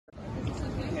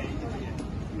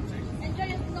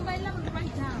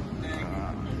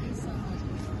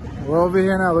We're over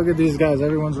here now. Look at these guys.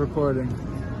 Everyone's recording.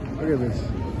 Look at this.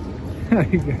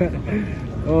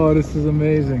 Oh, this is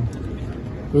amazing.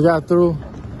 We got through.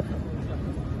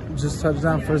 Just touched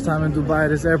down. First time in Dubai.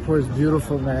 This airport is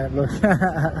beautiful, man. Look.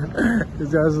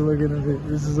 These guys are looking at me.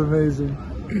 This is amazing.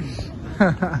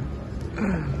 Look at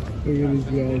these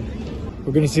guys.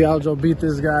 We're going to see Aljo beat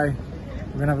this guy.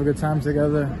 We're going to have a good time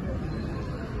together.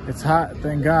 It's hot,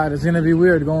 thank God. It's going to be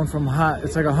weird going from hot.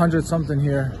 It's like 100 something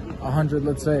here. 100,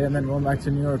 let's say, and then going back to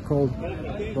New York cold.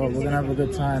 But we're going to have a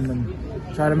good time and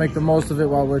try to make the most of it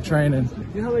while we're training.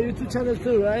 You have a YouTube channel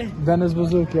too, right? Dennis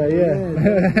Buzukja, yeah.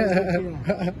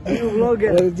 You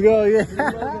vlogger. Let's go, yeah.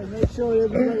 Make sure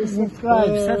everybody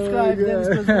subscribe. Subscribe, Dennis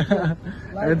Buzukja.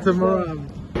 And tomorrow.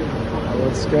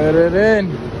 Let's get it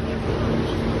in.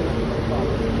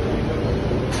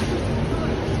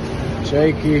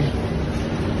 Jakey.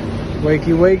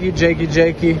 Wakey, wakey, Jakey,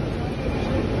 Jakey.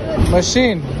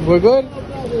 Machine, we're good?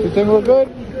 You think we're good?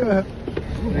 What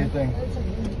do you think?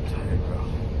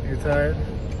 You tired?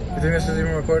 You think this is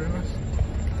even recording us?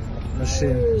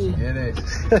 Machine. It is.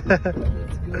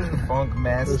 Funk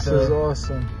master. This is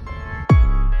awesome.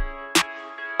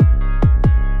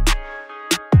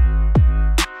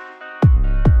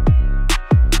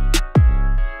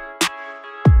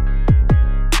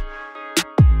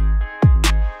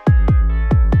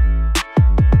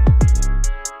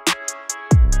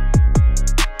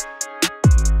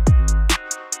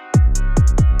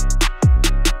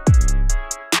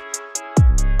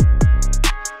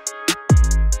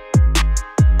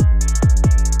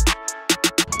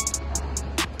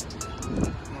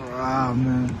 Wow,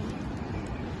 man.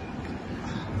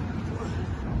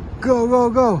 Go, go,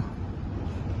 go.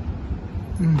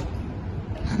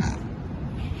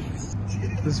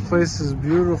 This place is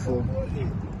beautiful.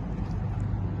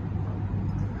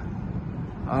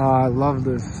 Ah, I love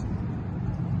this.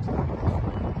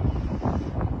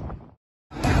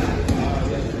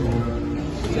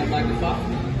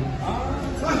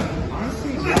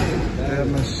 That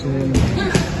machine.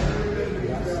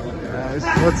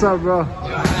 What's up, bro?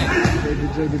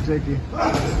 Jakey.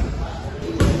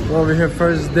 We're over here,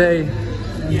 first day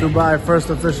in Dubai, first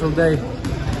official day.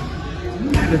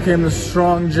 We came to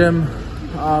Strong Gym.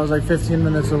 I was like 15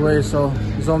 minutes away, so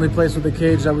it's the only place with a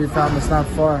cage that we found that's not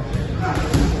far.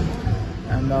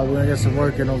 And we're gonna get some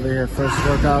work in over here. First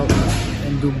workout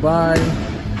in Dubai.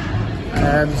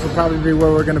 And this will probably be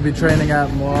where we're gonna be training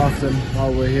at more often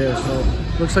while we're here. So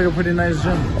looks like a pretty nice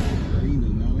gym.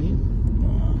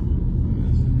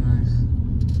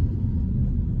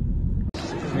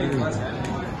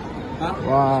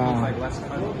 Wow.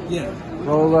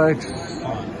 Rolex,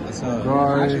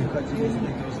 Ferrari,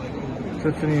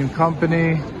 Tiffany &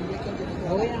 Company,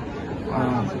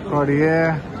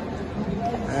 Cartier,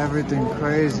 everything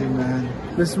crazy, man.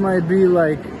 This might be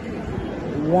like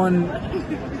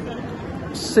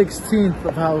 1/16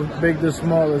 of how big this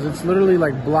mall is. It's literally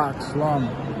like blocks long.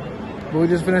 But we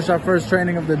just finished our first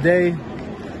training of the day.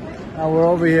 We're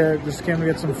over here, just came to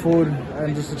get some food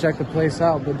and just to check the place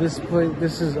out. But this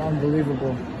is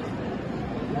unbelievable.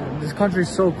 This country's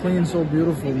so clean, so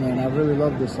beautiful, man. I really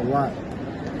love this a lot.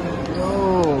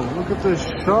 Oh, look at the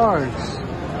sharks.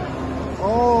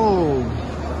 Oh.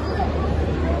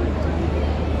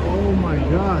 Oh my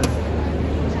God.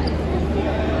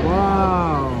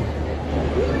 Wow.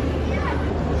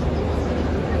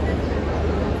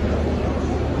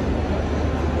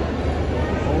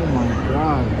 Oh my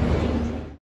God.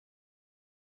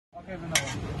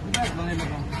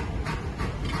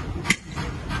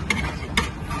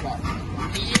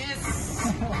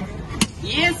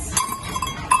 Yes!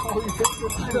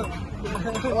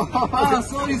 Ah,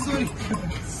 sorry.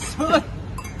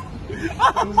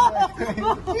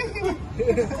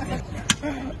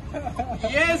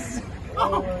 Yes!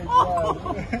 Oh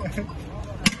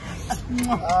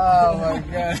my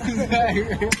God.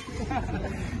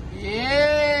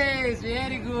 Yes!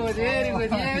 Very good,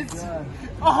 yes!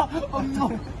 Oh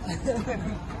no!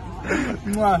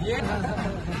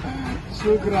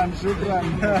 Shukran.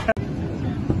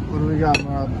 What do we got,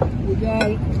 Marab? We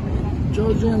got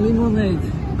Georgian lemonade,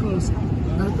 called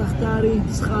Nartachtari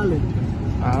Schale.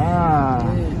 Ah.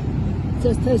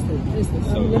 Just taste it.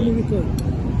 Let me record.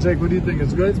 Jake, what do you think?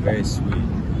 It's good? It's very sweet.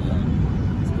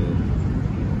 It's good.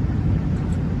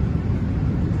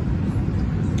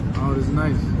 Oh, this is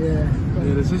nice. Yeah,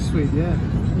 this is sweet, yeah. I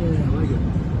like it.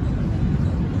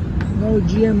 No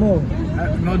GMO.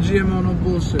 No GMO, no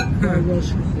bullshit. No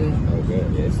bullshit. Yeah. Okay,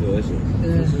 yeah, it's delicious.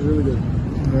 This is really good.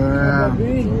 Yeah.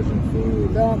 Georgian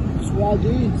food.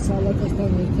 Swadi, salad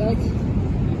castanha.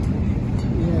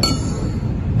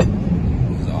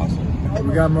 This is awesome.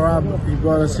 We got Marab. He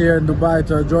brought us here in Dubai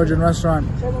to a Georgian restaurant.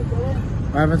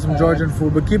 We're having some Georgian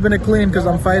food, but keeping it clean because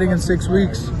I'm fighting in 6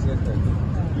 weeks.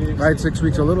 Right, 6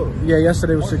 weeks, a little. Yeah,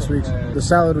 yesterday was 6 weeks. The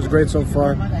salad was great so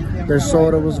far. Their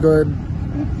soda was good.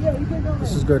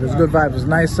 This is good. It's good vibes. It's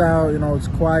nice out. You know, it's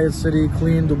quiet city,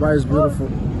 clean. Dubai is beautiful.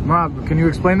 Marab, can you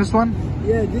explain this one?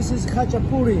 Yeah, this is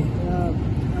khachapuri,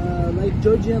 like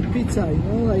Georgian pizza. You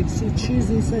know, like cheese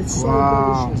inside. So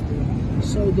delicious, bro.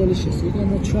 So delicious. You're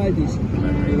gonna try this.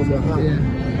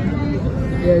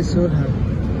 Yeah, it's so hot.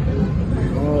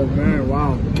 Oh man,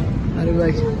 wow. How do you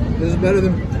like it? This is better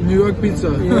than New York pizza.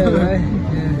 Yeah, right?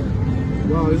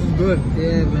 Yeah. Wow, this is good.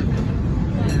 Yeah, man.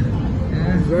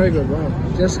 Yeah. It's very good, wow.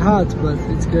 Just hot, but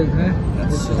it's good, man.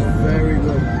 This is very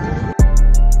good.